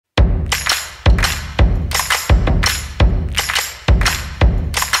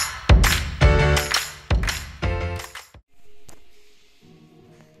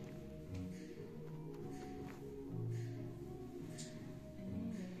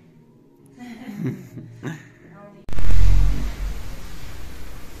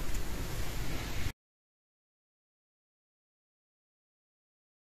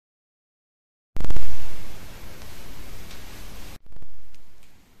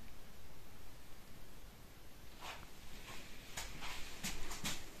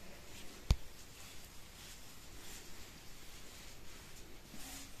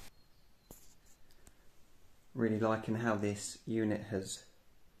Really liking how this unit has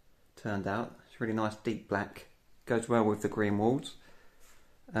turned out. It's really nice deep black, goes well with the green walls.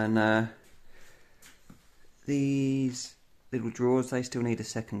 And these little drawers, they still need a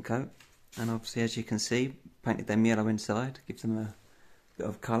second coat, and obviously, as you can see, painted them yellow inside, gives them a bit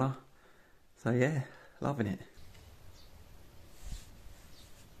of colour. So yeah, loving it.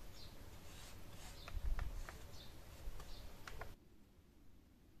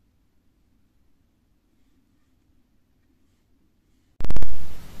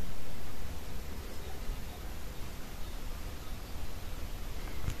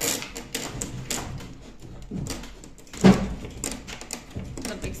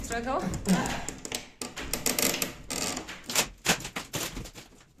 A big struggle. I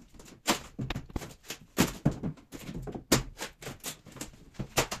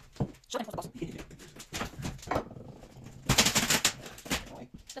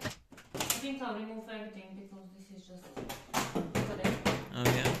think I'll remove everything because this is just today. Oh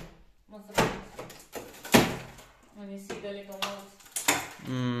yeah. Most of it. When you see the little moles.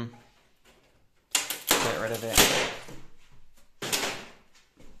 Get rid of it.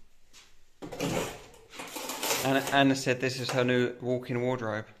 Anna said this is her new walk-in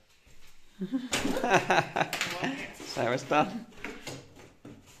wardrobe. So it's done.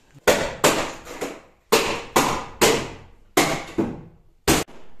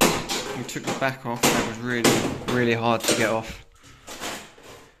 We took the back off and it was really hard to get off.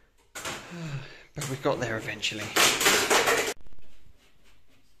 But we got there eventually.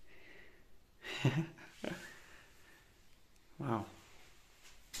 Wow.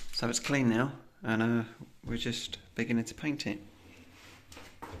 So it's clean now, and we're just beginning to paint it.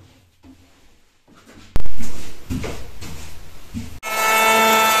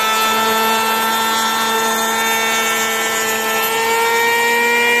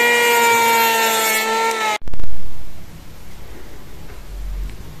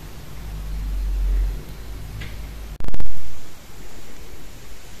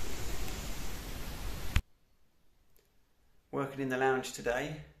 Working in the lounge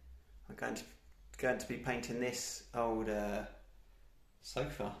today. I'm going to be painting this old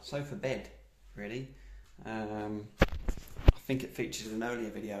sofa bed, really. I think it featured in an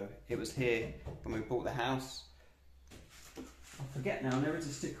earlier video. It was here when we bought the house. I forget now, there is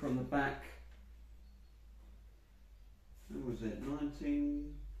a sticker on the back. When was it?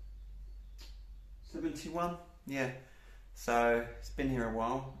 1971? Yeah. So it's been here a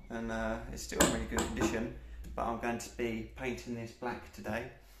while, and it's still in really good condition. But I'm going to be painting this black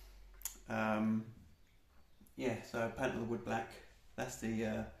today. Yeah, so paint the wood black. That's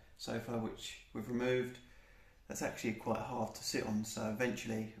the sofa which we've removed. That's actually quite hard to sit on, so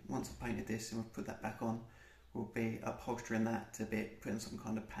eventually, once I've painted this and we've put that back on, we'll be upholstering that a bit, putting some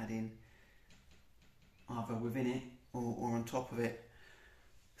kind of padding either within it or on top of it.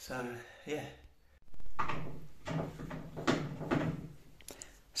 So, yeah.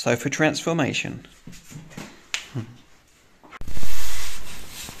 Sofa transformation.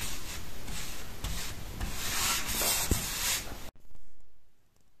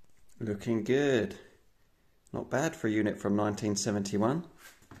 Looking good. Not bad for a unit from 1971.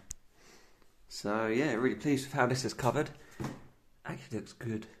 So yeah, really pleased with how this is covered. Actually looks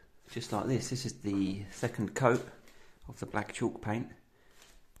good. Just like this. This is the second coat of the black chalk paint.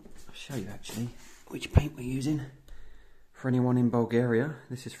 I'll show you actually which paint we're using. For anyone in Bulgaria,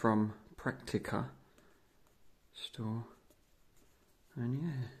 this is from Praktika store. And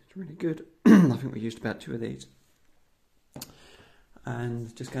yeah, it's really good. I think we used about 2 of these.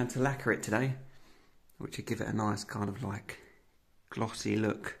 And just going to lacquer it today, which would give it a nice kind of like glossy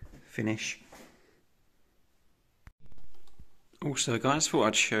look finish. Also guys, thought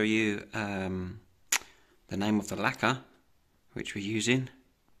I'd show you the name of the lacquer which we're using.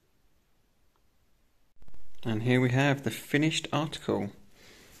 And here we have the finished article.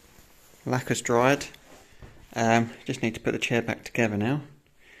 Lacquer's dried. Just need to put the chair back together now.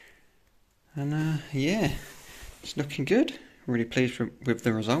 And yeah, it's looking good. Really pleased with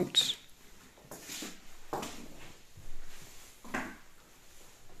the results.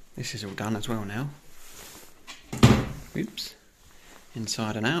 This is all done as well now. Oops.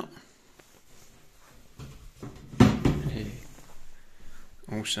 Inside and out. Hey.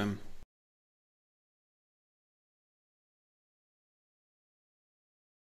 Awesome.